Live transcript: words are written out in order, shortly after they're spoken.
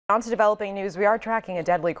On to developing news, we are tracking a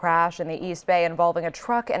deadly crash in the East Bay involving a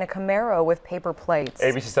truck and a Camaro with paper plates.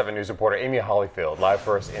 ABC 7 News reporter Amy Hollyfield live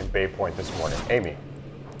for us in Bay Point this morning. Amy.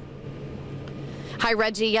 Hi,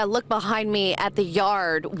 Reggie. Yeah, look behind me at the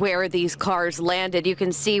yard where these cars landed. You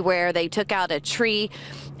can see where they took out a tree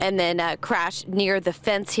and then crashed near the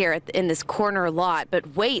fence here in this corner lot.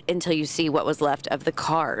 But wait until you see what was left of the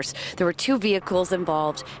cars. There were 2 vehicles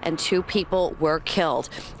involved and 2 people were killed.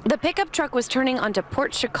 The pickup truck was turning onto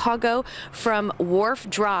Port Chicago from Wharf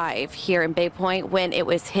Drive here in Bay Point when it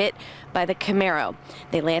was hit by the Camaro.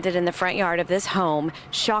 They landed in the front yard of this home,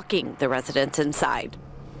 shocking the residents inside.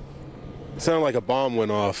 It sounded like a bomb went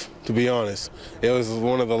off, to be honest. It was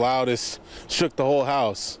one of the loudest, shook the whole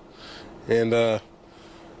house. And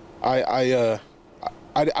I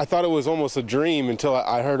thought it was almost a dream until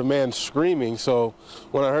I heard a man screaming. So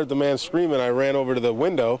when I heard the man screaming, I ran over to the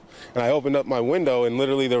window and I opened up my window, and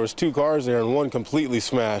literally there was 2 cars there and one completely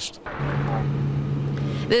smashed.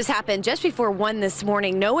 This happened just before 1 this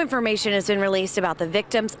morning. No information has been released about the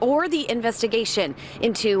victims or the investigation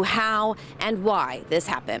into how and why this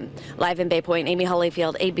happened. Live in Bay Point, Amy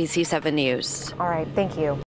Hollyfield, ABC 7 News. All right, thank you.